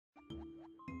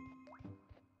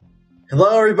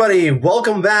Hello everybody,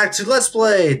 welcome back to Let's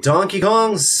Play Donkey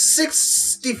Kong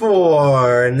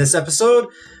 64! In this episode,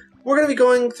 we're going to be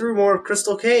going through more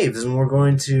Crystal Caves, and we're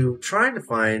going to try to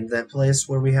find that place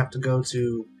where we have to go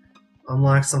to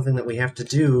unlock something that we have to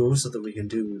do so that we can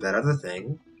do that other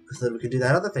thing, so that we can do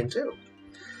that other thing too.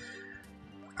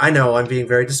 I know, I'm being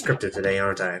very descriptive today,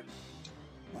 aren't I?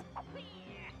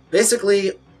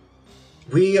 Basically,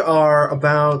 we are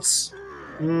about,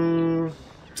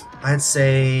 I'd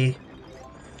say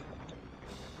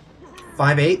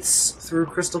 5/8 through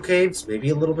Crystal Caves, maybe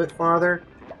a little bit farther.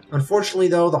 Unfortunately,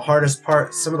 though,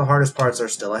 some of the hardest parts are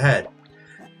still ahead.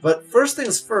 But first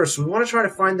things first, we want to try to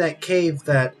find that cave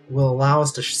that will allow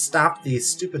us to stop these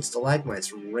stupid stalagmites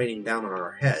from raining down on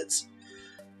our heads.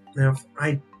 Now,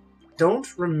 I don't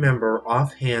remember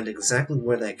offhand exactly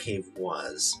where that cave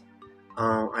was.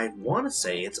 I want to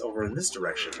say it's over in this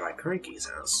direction by Cranky's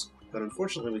house. But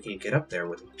unfortunately, we can't get up there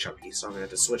with Chunky, so I'm going to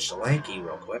have to switch to Lanky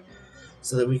real quick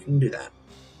so that we can do that.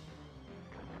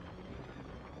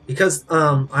 Because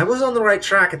I was on the right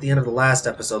track at the end of the last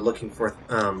episode looking for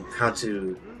how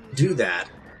to do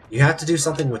that. You have to do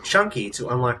something with Chunky to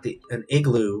unlock an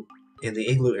igloo in the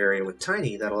igloo area with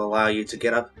Tiny that'll allow you to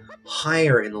get up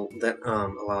higher in the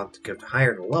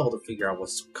level to figure out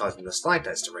what's causing the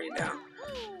stalactites to rain down.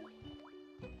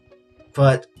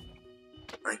 But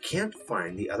I can't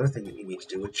find the other thing that you need to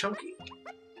do with Chunky.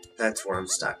 That's where I'm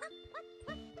stuck.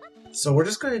 So we're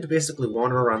just going to basically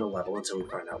wander around the level until we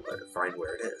find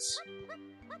where it is.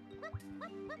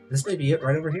 This may be it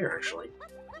right over here, actually.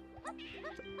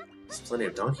 There's plenty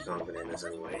of Donkey Kong bananas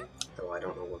anyway, though I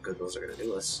don't know what good those are going to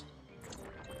do us.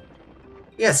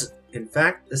 Yes, in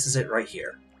fact, this is it right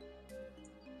here.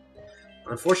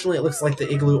 Unfortunately, it looks like the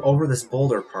igloo over this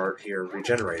boulder part here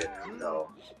regenerated,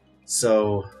 though.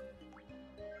 So,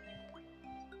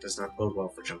 it does not bode well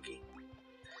for Chunky.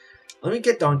 Let me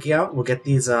get Donkey out, we'll get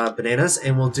these bananas,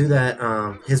 and we'll do that,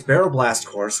 his Barrel Blast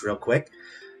course real quick,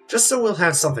 just so we'll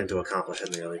have something to accomplish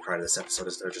in the early part of this episode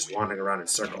instead of just wandering around in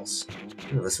circles.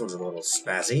 Ooh, this one's a little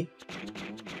spazzy.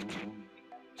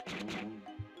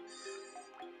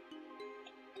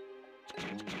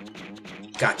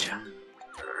 Gotcha.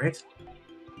 Alright.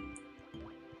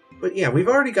 But yeah, we've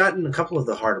already gotten a couple of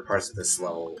the harder parts of this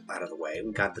level out of the way.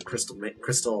 We got the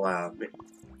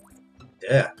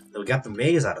we got the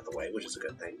maze out of the way, which is a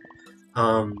good thing.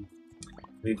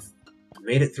 We've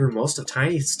made it through most of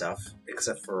Tiny's stuff,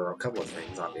 except for a couple of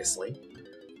things, obviously.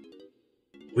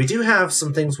 We do have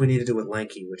some things we need to do with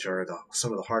Lanky, which are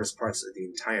some of the hardest parts of the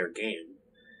entire game.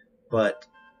 But,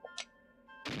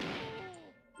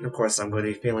 of course, I'm going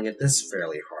to be feeling it this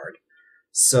fairly hard.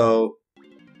 So,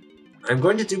 I'm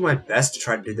going to do my best to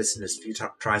try to do this in as few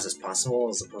tries as possible,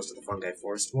 as opposed to the Fungi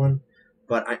Forest one.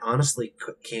 But I honestly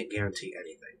can't guarantee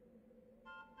anything.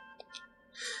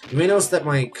 You may notice that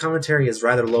my commentary is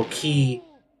rather low-key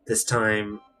this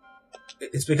time.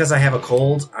 It's because I have a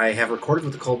cold. I have recorded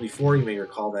with a cold before. You may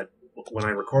recall that when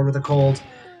I record with a cold,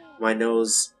 my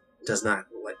nose does not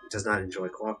enjoy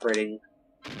cooperating,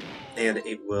 and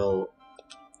it will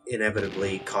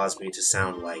inevitably cause me to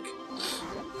sound like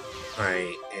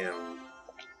I am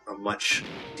a much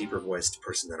deeper-voiced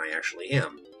person than I actually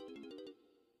am.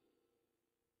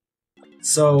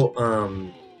 So,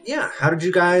 yeah, how did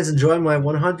you guys enjoy my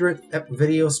 100th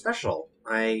video special?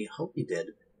 I hope you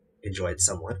did enjoy it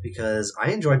somewhat, because I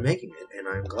enjoyed making it, and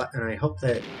I'm glad, and I hope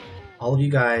that all of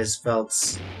you guys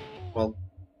felt, well,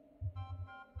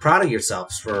 proud of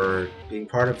yourselves for being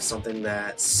part of something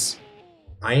that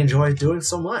I enjoy doing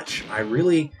so much. I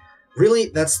really,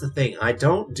 that's the thing. I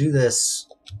don't do this...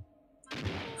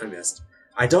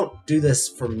 I don't do this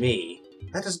for me.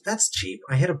 That's cheap.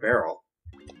 I hit a barrel.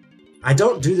 I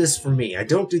don't do this for me. I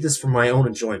don't do this for my own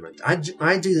enjoyment. I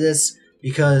do this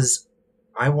because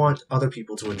I want other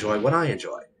people to enjoy what I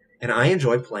enjoy. And I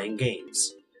enjoy playing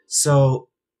games. So,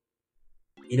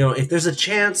 you know, if there's a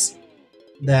chance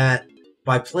that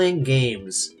by playing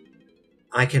games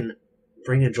I can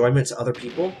bring enjoyment to other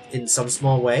people in some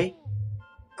small way,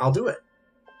 I'll do it.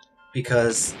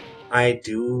 Because I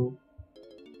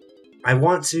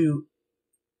want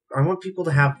people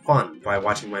to have fun by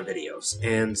watching my videos,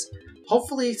 and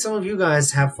hopefully some of you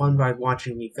guys have fun by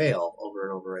watching me fail over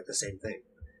and over at the same thing.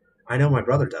 I know my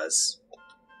brother does.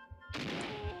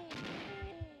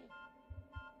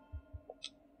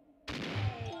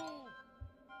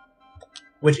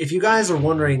 Which, if you guys are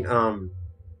wondering,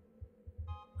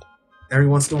 every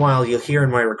once in a while you'll hear in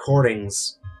my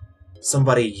recordings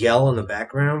somebody yell in the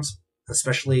background,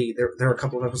 especially, there are a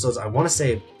couple of episodes, I want to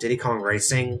say Diddy Kong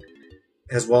Racing,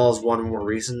 as well as one more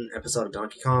recent episode of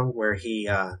Donkey Kong where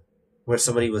where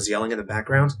somebody was yelling in the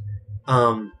background.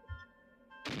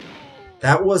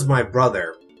 That was my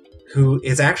brother, who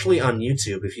is actually on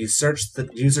YouTube. If you search the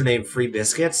username Free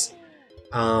Biscuits,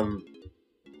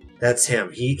 that's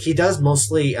him. He does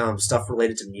mostly stuff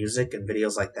related to music and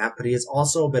videos like that, but he is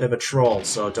also a bit of a troll,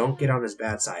 so don't get on his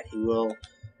bad side. He will,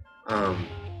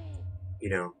 you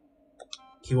know,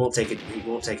 he won't take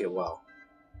it well.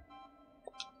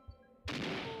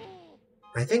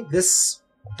 I think this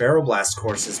Barrel Blast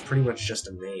course is pretty much just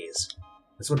a maze.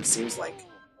 That's what it seems like.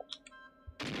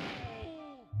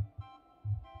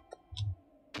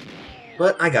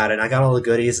 But I got it. I got all the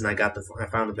goodies, and I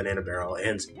found the banana barrel.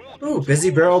 And ooh, Busy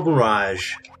Barrel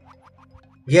Barrage.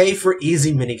 Yay for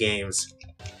easy minigames.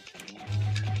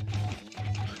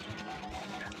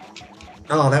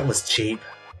 Oh, that was cheap.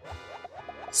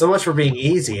 So much for being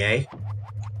easy, eh?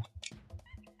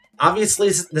 Obviously,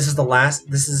 this is the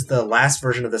last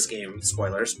version of this game.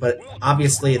 Spoilers, but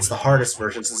obviously it's the hardest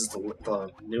version since it's the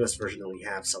newest version that we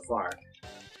have so far.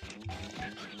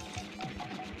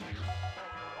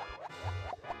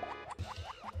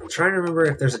 I'm trying to remember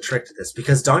if there's a trick to this,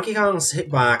 because Donkey Kong's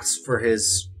hitbox for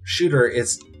his shooter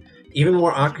is even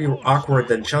more awkward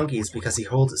than Chunky's because he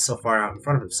holds it so far out in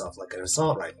front of himself, like an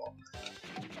assault rifle.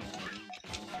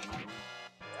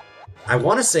 I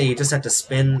want to say you just have to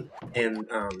spin and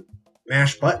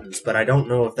mash buttons, but I don't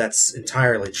know if that's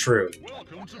entirely true.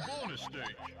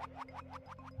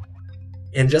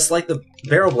 And just like the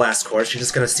Barrel Blast course, you're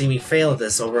just going to see me fail at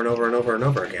this over and over and over and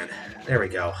over again. There we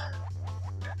go.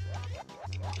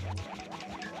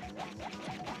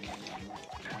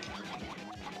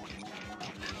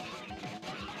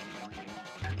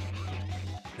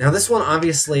 Now this one,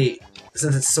 obviously,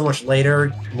 since it's so much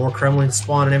later, more Kremlings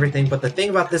spawn and everything, but the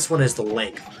thing about this one is the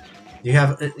length. You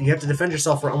have to defend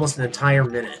yourself for almost an entire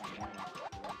minute.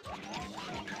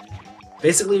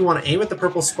 Basically, you want to aim at the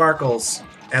purple sparkles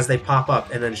as they pop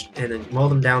up, and then mow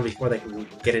them down before they can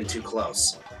get in too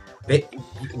close.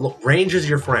 Range is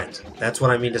your friend. That's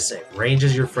what I mean to say. Range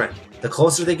is your friend. The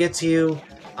closer they get to you,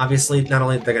 obviously, not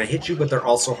only they're going to hit you, but they're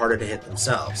also harder to hit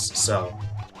themselves. So,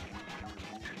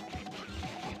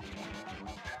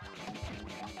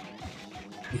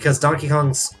 because Donkey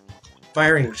Kong's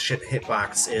firing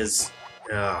hitbox is...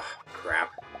 ugh,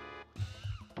 crap.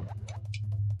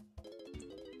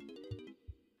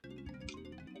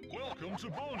 Welcome to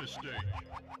bonus stage.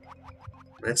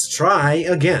 Let's try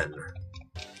again.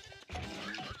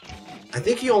 I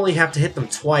think you only have to hit them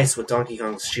twice with Donkey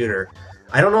Kong's shooter.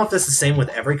 I don't know if that's the same with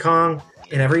every Kong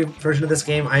in every version of this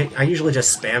game. I usually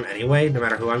just spam anyway, no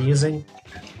matter who I'm using.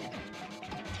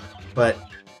 But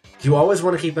you always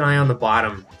want to keep an eye on the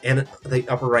bottom and the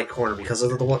upper right corner, because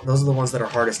those are the ones that are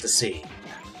hardest to see.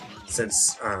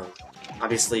 Since,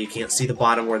 obviously you can't see the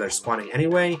bottom where they're spawning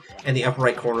anyway, and the upper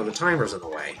right corner of the timer's in the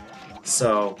way.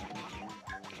 So...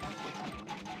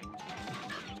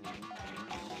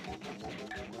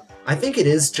 I think it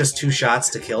is just 2 shots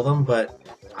to kill them, but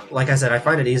like I said, I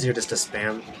find it easier just to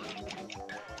spam.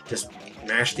 Just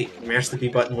mash the B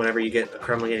button whenever you get a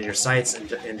Kremling in your sights, and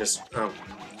just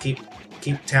keep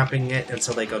tapping it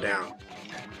until they go down.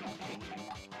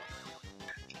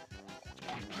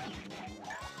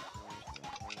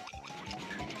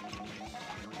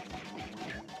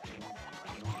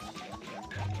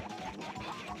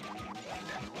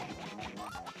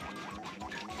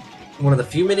 One of the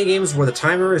few minigames where the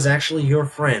timer is actually your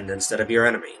friend instead of your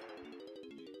enemy.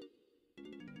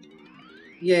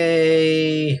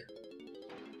 Yay!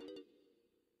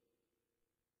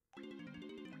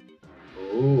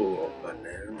 Ooh,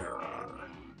 banana.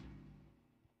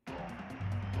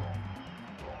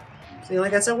 See,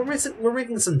 like I said, we're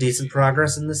making some decent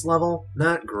progress in this level.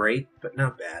 Not great, but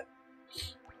not bad.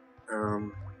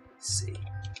 Let's see.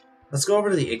 Let's go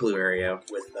over to the igloo area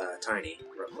with Tiny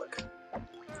real quick.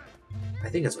 I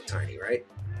think it's with Tiny, right?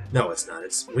 No, it's not.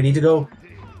 We need to go...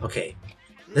 Okay.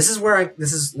 This is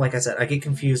like I said, I get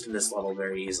confused in this level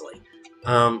very easily.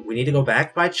 We need to go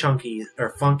back by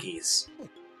Funky's,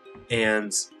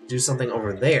 and do something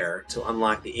over there to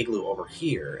unlock the igloo over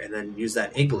here, and then use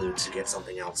that igloo to get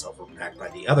something else over back by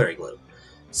the other igloo.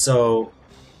 So,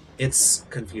 it's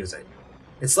confusing.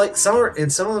 It's like, some of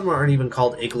them aren't even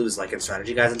called igloos like in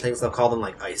Strategy Guides and things, they'll call them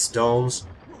like ice domes.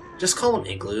 Just call them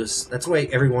igloos. That's the way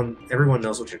everyone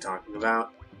knows what you're talking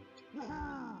about.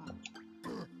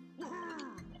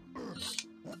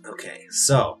 Okay,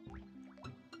 so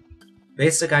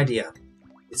basic idea.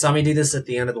 You saw me do this at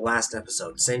the end of the last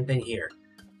episode. Same thing here.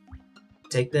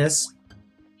 Take this,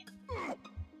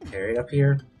 carry it up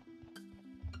here,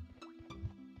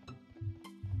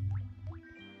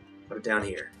 put it down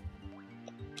here.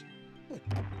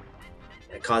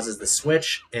 It causes the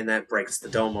switch, and that breaks the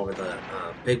dome over the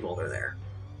big boulder there.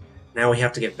 Now we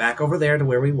have to get back over there to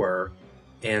where we were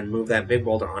and move that big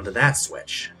boulder onto that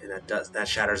switch. And that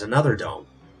shatters another dome.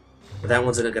 But that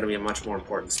one's going to be a much more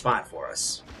important spot for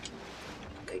us.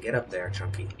 Okay, get up there,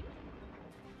 Chunky.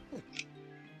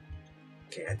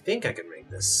 Okay, I think I can make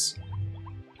this.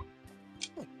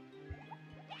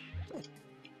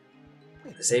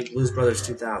 I saved Blues Brothers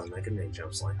 2000. I can make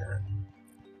jumps like that.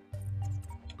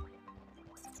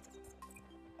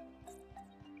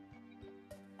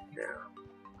 Now,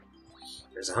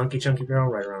 there's a hunky chunky barrel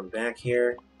right around back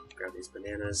here. Grab these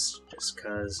bananas just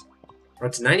cause. We're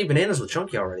up to 90 bananas with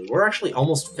Chunky already. We're actually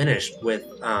almost finished with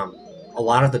a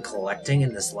lot of the collecting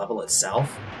in this level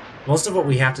itself. Most of what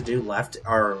we have to do left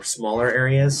are smaller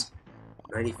areas.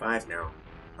 95 now.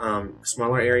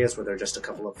 Smaller areas where there are just a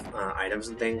couple of items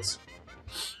and things.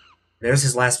 There's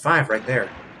his last 5 right there.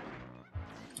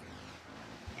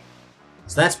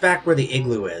 So that's back where the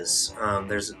igloo is.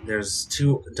 There's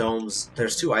 2 domes.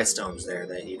 There's 2 ice domes there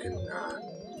that you can.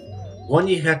 One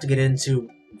you have to get into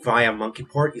via Monkey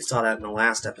Port. You saw that in the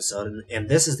last episode, and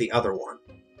this is the other one.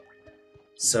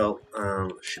 So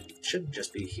should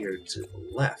just be here to the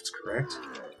left, correct?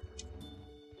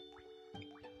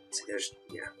 See, there's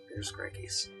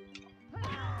Cranky's.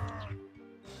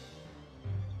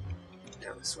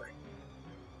 Down this way.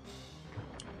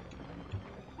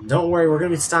 Don't worry, we're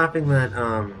gonna be stopping that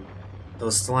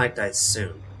those stalactites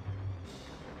soon.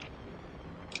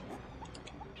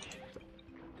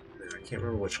 I can't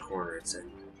remember which corner it's in.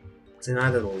 It's in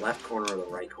either the left corner or the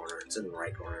right corner. It's in the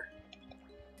right corner.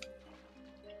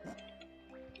 There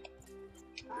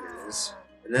it is.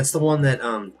 And that's the one that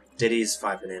Diddy's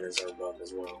 5 bananas are above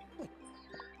as well.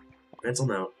 Mental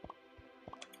note.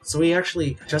 So we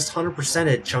actually just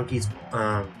 100%ed Chunky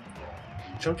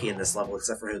in this level,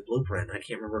 except for his blueprint. I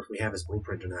can't remember if we have his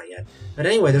blueprint or not yet. But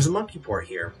anyway, there's a monkey port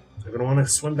here. We're going to want to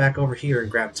swim back over here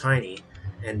and grab Tiny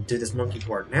and do this monkey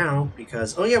port now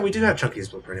because... Oh yeah, we do have Chunky's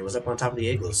blueprint. It was up on top of the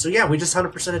igloo. So yeah, we just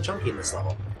 100%ed Chunky in this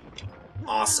level.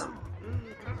 Awesome.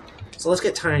 So let's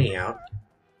get Tiny out.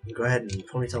 You go ahead and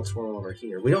ponytail twirl over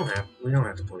here. We don't have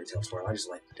to ponytail twirl. I just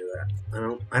like to do that.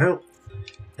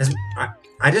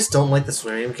 I just don't like the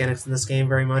swimming mechanics in this game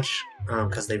very much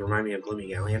because they remind me of Gloomy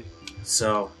Galleon.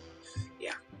 So,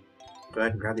 yeah. Go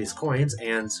ahead and grab these coins,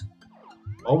 and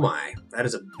oh my, that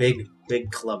is a big,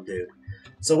 big club dude.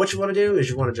 So what you want to do is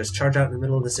you want to just charge out in the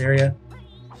middle of this area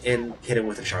and hit him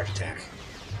with a charge attack.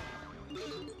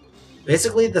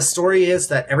 Basically, the story is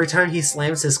that every time he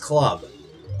slams his club,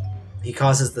 he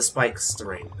causes the stalactites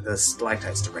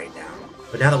to rain down.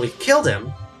 But now that we've killed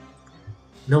him,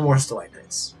 no more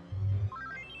stalactites.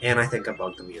 And I think I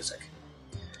bugged the music.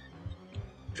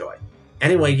 Joy.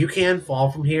 Anyway, you can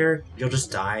fall from here. You'll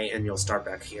just die, and you'll start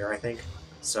back here, I think.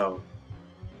 So,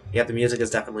 yeah, the music is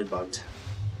definitely bugged.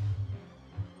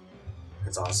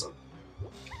 That's awesome.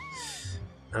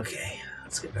 Okay,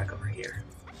 let's get back over here.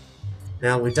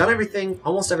 Now, we've done everything,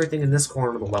 almost everything in this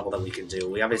corner of the level that we can do.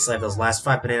 We obviously have those last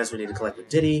 5 bananas we need to collect with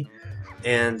Diddy,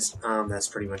 and that's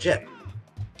pretty much it.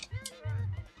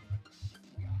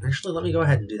 Actually, let me go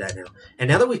ahead and do that now. And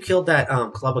now that we've killed that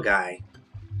Clubba guy,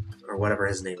 or whatever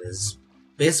his name is,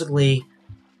 basically,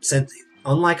 since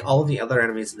unlike all of the other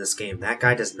enemies in this game, that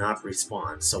guy does not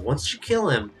respawn. So once you kill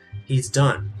him, he's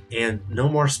done, and no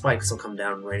more spikes will come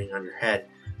down raining on your head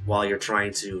while you're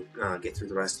trying to get through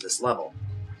the rest of this level.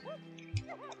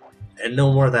 And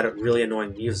no more of that really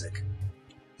annoying music.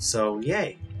 So,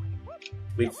 yay!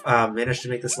 We've managed to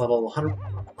make this level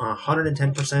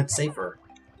 110% safer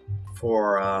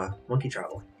for monkey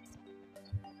travel.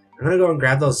 I'm going to go and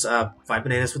grab those 5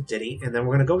 bananas with Diddy, and then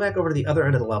we're going to go back over to the other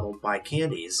end of the level, buy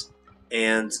candies,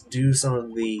 and do some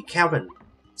of the cabin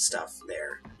stuff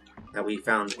there that we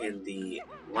found in the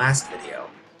last video.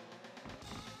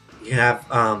 You have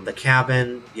the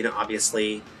cabin, you know,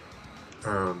 obviously,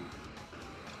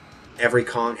 every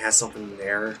Kong has something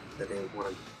there that they want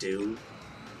to do.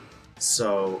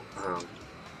 So,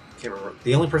 can't remember.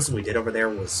 The only person we did over there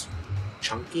was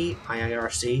Chunky,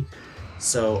 IIRC.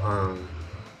 So,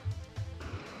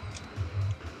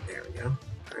 there we go.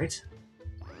 Alright.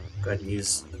 Go ahead and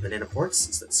use the banana ports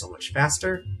since that's so much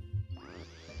faster.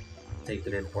 Take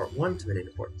banana port 1 to banana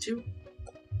port 2.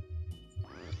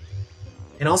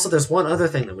 And also, there's one other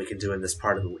thing that we can do in this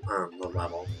part of the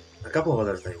level. A couple of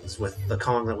other things with the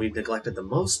Kong that we've neglected the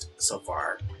most so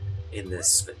far in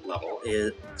this level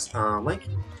is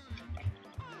Lanky.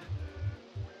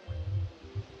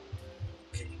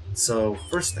 Okay, so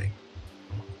first thing.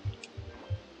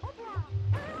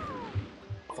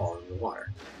 Fall in the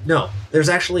water. No, there's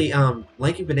actually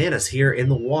Lanky bananas here in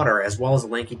the water as well as a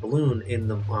Lanky balloon in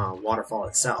the waterfall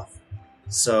itself.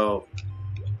 So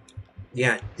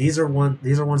yeah, these are ones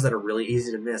that are really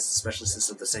easy to miss, especially since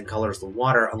they're the same color as the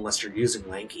water, unless you're using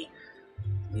Lanky.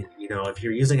 You know, if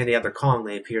you're using any other Kong,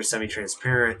 they appear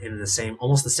semi-transparent and in the same,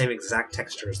 almost the same exact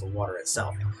texture as the water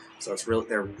itself. So it's really,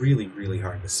 they're really, really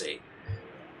hard to see.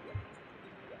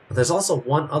 But there's also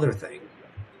one other thing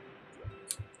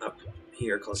up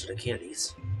here, closer to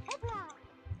Candy's.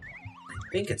 I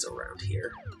think it's around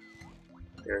here.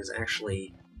 There's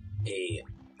actually a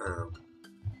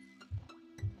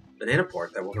banana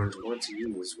port that we're going to want to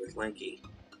use with Lanky.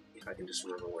 If I can just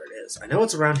remember where it is. I know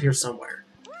it's around here somewhere.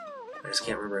 I just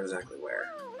can't remember exactly where.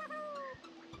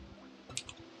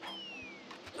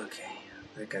 Okay,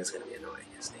 that guy's gonna be annoying,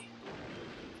 isn't he?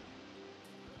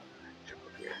 Jump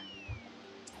up here.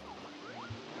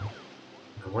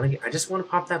 I just want to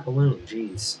pop that balloon.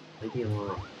 Jeez, leave me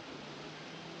alone.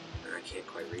 I can't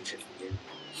quite reach it from here.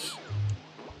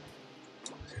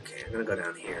 Okay, I'm gonna go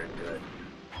down here and do it.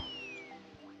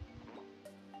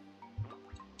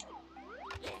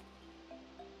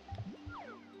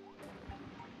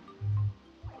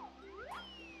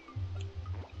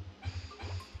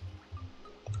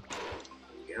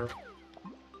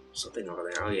 Something over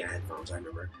there. Oh yeah, headphones, I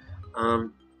remember.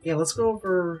 Yeah, let's go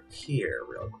over here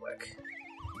real quick.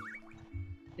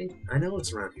 I know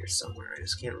it's around here somewhere, I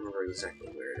just can't remember exactly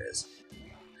where it is.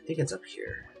 I think it's up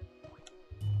here.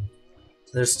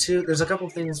 There's a couple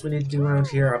things we need to do around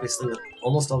here, obviously with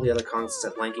almost all the other Kongs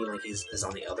except Lanky. Lanky is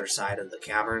on the other side of the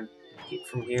cavern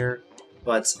from here.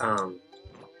 But,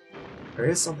 there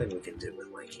is something we can do with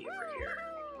Lanky over here.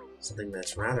 Something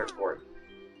that's rather important.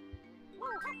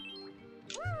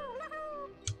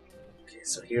 Okay,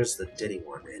 so here's the Diddy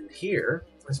one, and here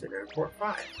has been Port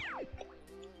 5.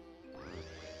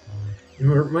 You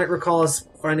might recall us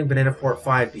finding Banana Port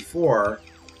 5 before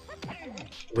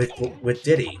with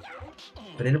Diddy.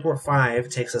 Banana Port 5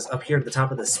 takes us up here to the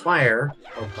top of the spire,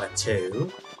 or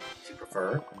plateau, if you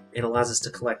prefer, and allows us to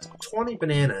collect 20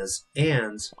 bananas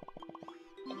and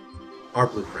our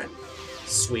blueprint.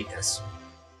 Sweetness.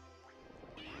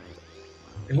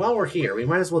 And while we're here, we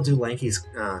might as well do Lanky's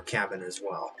cabin as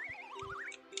well.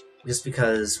 Just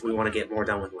because we want to get more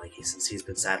done with Lanky, since he's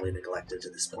been sadly neglected to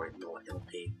this point in the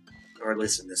LP. Or at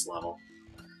least in this level.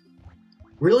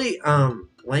 Really,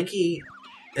 Lanky,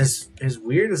 as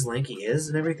weird as Lanky is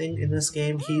and everything in this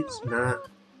game, he's not...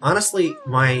 Honestly,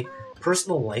 my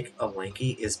personal like of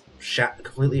Lanky is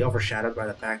completely overshadowed by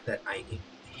the fact that I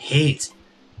hate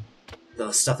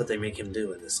the stuff that they make him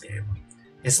do in this game.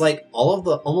 It's like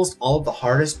almost all of the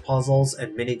hardest puzzles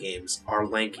and minigames are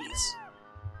Lanky's.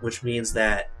 Which means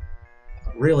that,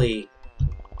 really,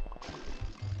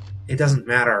 it doesn't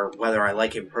matter whether I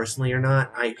like him personally or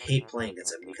not. I hate playing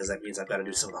against him because that means I've got to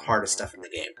do some of the hardest stuff in the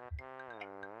game.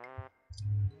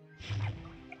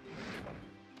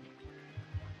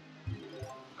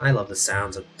 I love the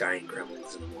sounds of dying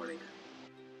gremlins in the morning.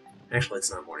 Actually,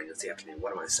 it's not morning, it's the afternoon.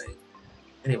 What am I saying?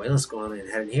 Anyway, let's go on and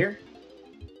head in here.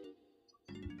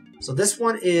 So this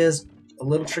one is a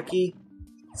little tricky.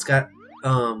 It's got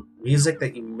music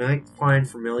that you might find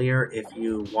familiar if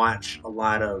you watch a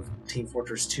lot of Team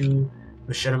Fortress 2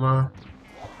 Machinima.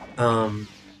 Or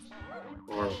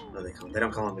what do they call them? They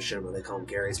don't call them Machinima, they call them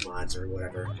Gary's Mods or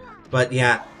whatever. But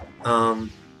yeah,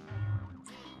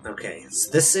 okay,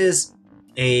 so this is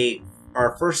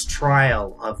our first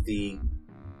trial of the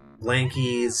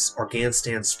Lanky's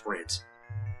Organstan Sprint.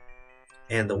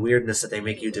 And the weirdness that they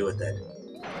make you do with it.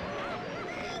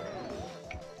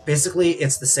 Basically,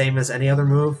 it's the same as any other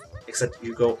move, except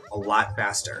you go a lot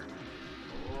faster.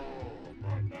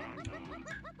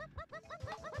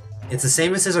 It's the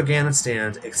same as his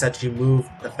Organstan, except you move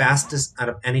the fastest out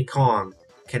of any Kong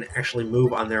can actually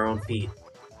move on their own feet,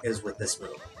 is with this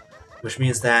move. Which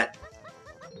means that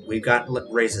we've got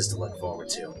races to look forward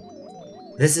to.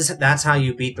 That's how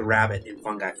you beat the rabbit in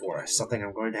Fungi Forest, something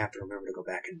I'm going to have to remember to go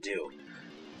back and do.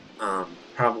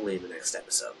 Probably in the next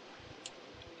episode.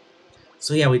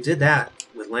 So yeah, we did that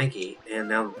with Lanky, and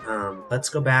now let's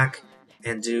go back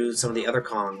and do some of the other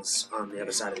Kongs on the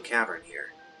other side of the cavern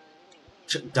here.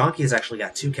 Donkey's actually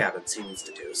got 2 cabins he needs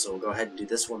to do, so we'll go ahead and do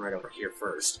this one right over here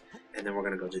first, and then we're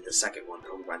going to go do the second one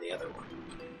over by the other one.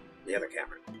 The other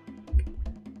cavern.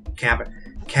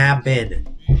 Cabin.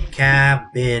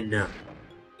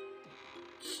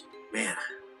 Man.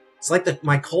 It's like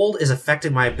my cold is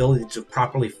affecting my ability to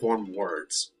properly form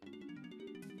words.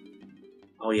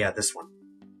 Oh yeah, this one.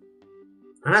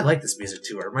 And I like this music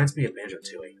too. It reminds me of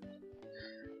Banjo-Tooie.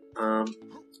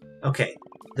 Okay.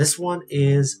 This one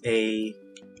is a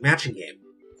matching game.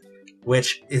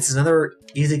 Which, it's another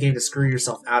easy game to screw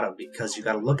yourself out of because you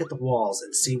gotta look at the walls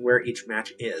and see where each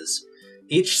match is.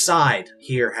 Each side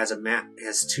here has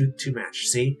two match.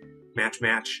 See? Match,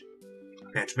 match.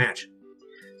 Match, match.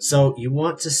 So you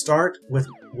want to start with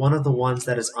one of the ones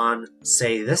that is on,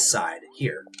 say, this side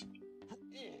here.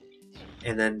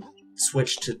 And then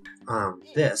switch to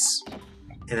this.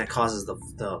 And that causes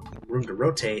the room to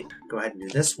rotate. Go ahead and do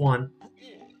this one.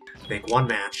 Make one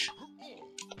match.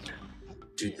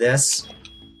 Do this.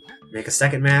 Make a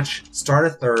second match. Start a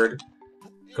third.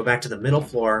 Go back to the middle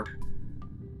floor.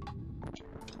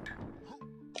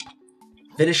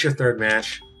 Finish your third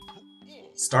match.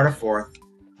 Start a fourth.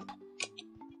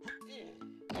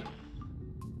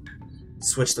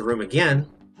 Switch the room again.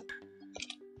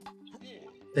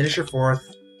 Finish your fourth.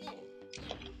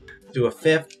 Do a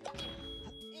fifth.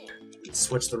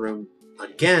 Switch the room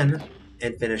again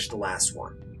and finish the last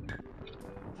one.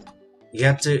 You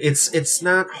have to. It's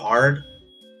not hard,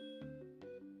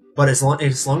 but as long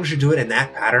as you do it in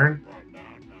that pattern,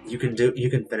 you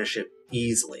can finish it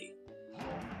easily.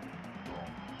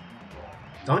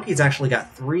 Donkey's actually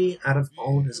got 3 out of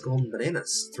all of his golden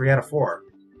bananas. 3 out of 4,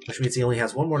 which means he only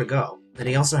has 1 more to go. And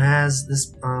he also has this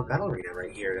battle arena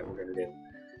right here that we're going to do.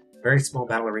 Very small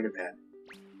battle arena pad.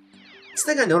 This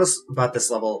thing I noticed about this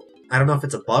level, I don't know if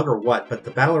it's a bug or what, but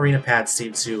the battle arena pads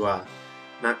seem to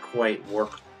not quite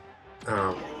work.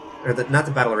 Not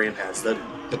the battle arena pads, the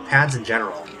pads in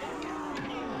general.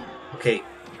 Okay,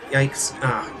 yikes.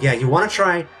 Yeah, you want to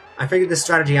try. I figured this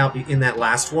strategy out in that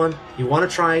last one. You want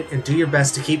to try and do your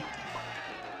best to keep.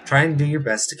 Try and do your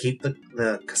best to keep the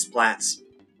splats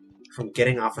from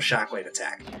getting off a shockwave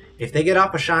attack. If they get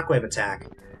off a shockwave attack,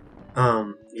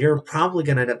 you're probably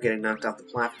going to end up getting knocked off the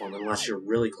platform unless you're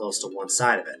really close to one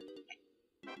side of it.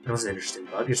 That was an interesting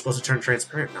bug. You're supposed to turn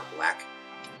transparent, not black.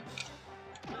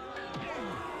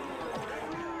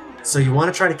 So you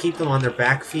want to try to keep them on their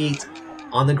back feet,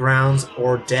 on the ground,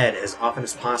 or dead as often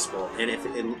as possible. And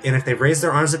if they raise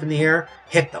their arms up in the air,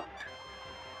 hit them.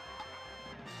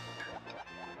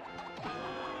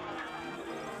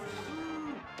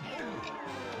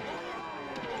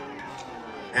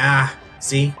 Ah,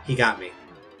 see? He got me.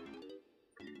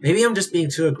 Maybe I'm just being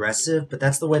too aggressive, but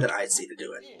that's the way that I see to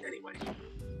do it, anyway.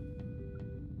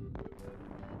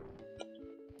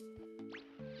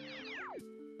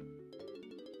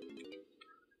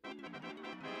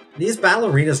 These battle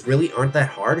arenas really aren't that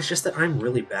hard, it's just that I'm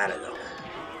really bad at them.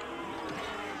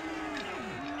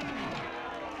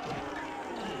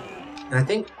 And I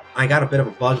think I got a bit of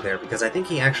a bug there, because I think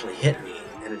he actually hit me,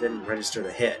 and it didn't register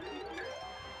the hit.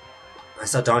 I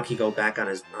saw Donkey go back on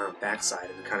his backside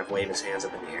and kind of wave his hands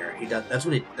up in the air. He does.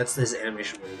 That's his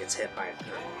animation when he gets hit by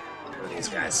one of these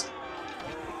guys.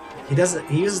 He does.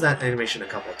 He uses that animation a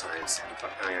couple of times in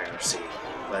IRC,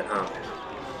 but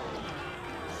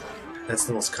that's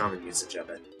the most common usage of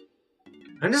it.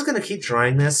 I'm just gonna keep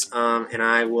trying this, and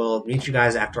I will meet you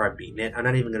guys after I've beaten it. I'm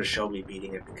not even gonna show me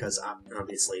beating it because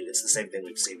obviously it's the same thing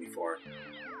we've seen before.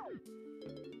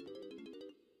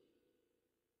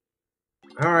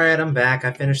 Alright, I'm back.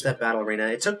 I finished that battle arena.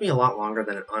 It took me a lot longer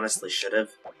than it honestly should have.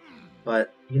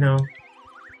 But, you know,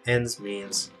 ends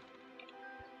means.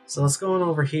 So let's go on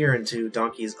over here into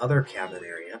Donkey's other cabinet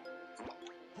area.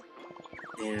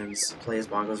 And play as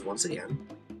bongos once again.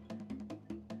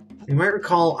 You might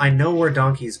recall, I know where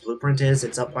Donkey's blueprint is.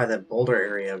 It's up by the boulder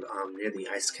area near the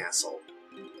ice castle.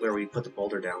 Where we put the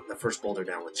boulder down, the first boulder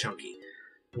down with Chunky.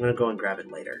 I'm gonna go and grab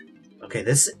it later. Okay,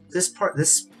 this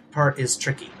part is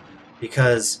tricky.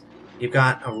 Because you've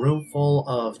got a room full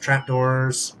of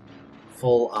trapdoors,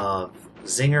 full of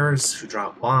zingers who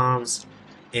drop bombs,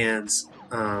 and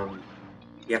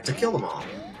you have to kill them all.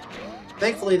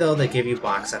 Thankfully, though, they give you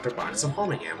box after box of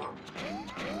homing ammo.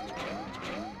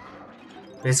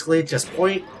 Basically, just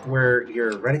point where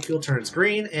your reticule turns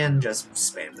green and just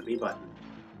spam the B button.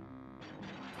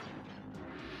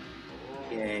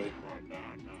 Yay.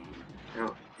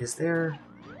 Now, is there...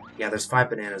 Yeah, there's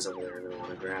 5 bananas over there that I want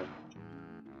to grab.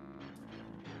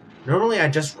 Normally I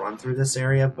just run through this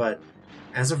area, but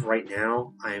as of right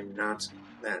now, I am not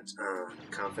that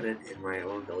confident in my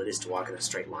own abilities to walk in a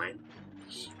straight line.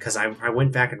 Because I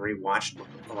went back and rewatched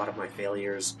a lot of my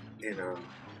failures in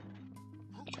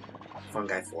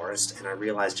Fungi Forest, and I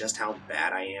realized just how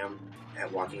bad I am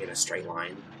at walking in a straight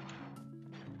line.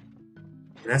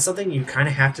 And that's something you kind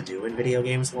of have to do in video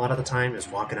games a lot of the time, is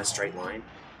walk in a straight line.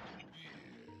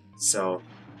 So,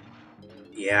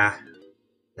 yeah.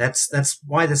 That's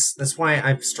why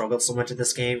I've struggled so much at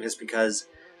this game, is because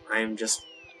I'm just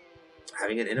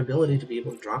having an inability to be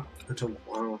able to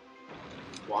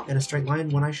walk in a straight line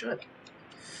when I should.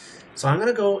 So I'm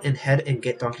gonna go ahead and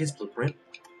get Donkey's blueprint,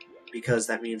 because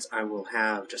that means I will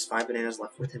have just 5 bananas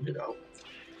left with him to go,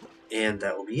 and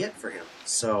that will be it for him.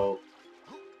 So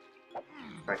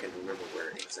if I can remember where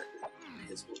exactly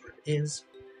his blueprint is.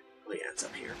 Oh yeah, it's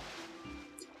up here.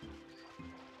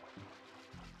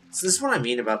 So this is what I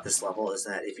mean about this level, is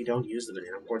that if you don't use the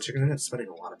banana boards, you're going to end up spending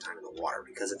a lot of time in the water,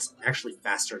 because it's actually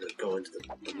faster to go into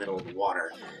the middle of the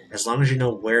water, as long as you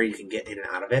know where you can get in and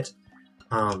out of it,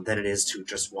 than it is to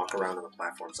just walk around on the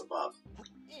platforms above.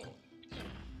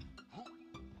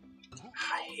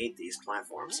 I hate these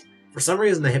platforms. For some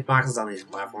reason, the hitboxes on these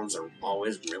platforms are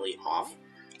always really off,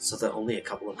 so that only a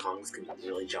couple of Kongs can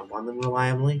really jump on them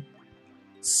reliably.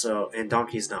 So, and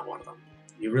Donkey's not one of them.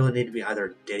 You really need to be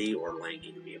either Diddy or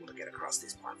Lanky to be able to get across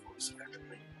these platforms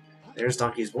effectively. There's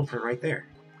Donkey's blueprint right there.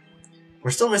 We're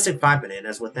still missing 5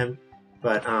 bananas with him,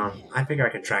 but I figure I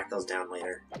can track those down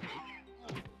later.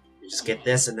 You just get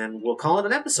this, and then we'll call it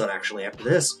an episode, actually, after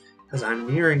this, because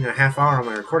I'm nearing a half hour on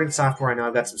my recording software. I know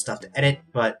I've got some stuff to edit,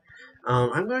 but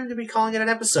I'm going to be calling it an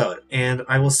episode, and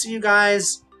I will see you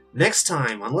guys next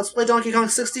time on Let's Play Donkey Kong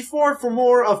 64 for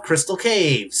more of Crystal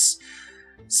Caves.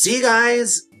 See you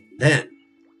guys then.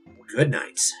 Good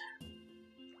night.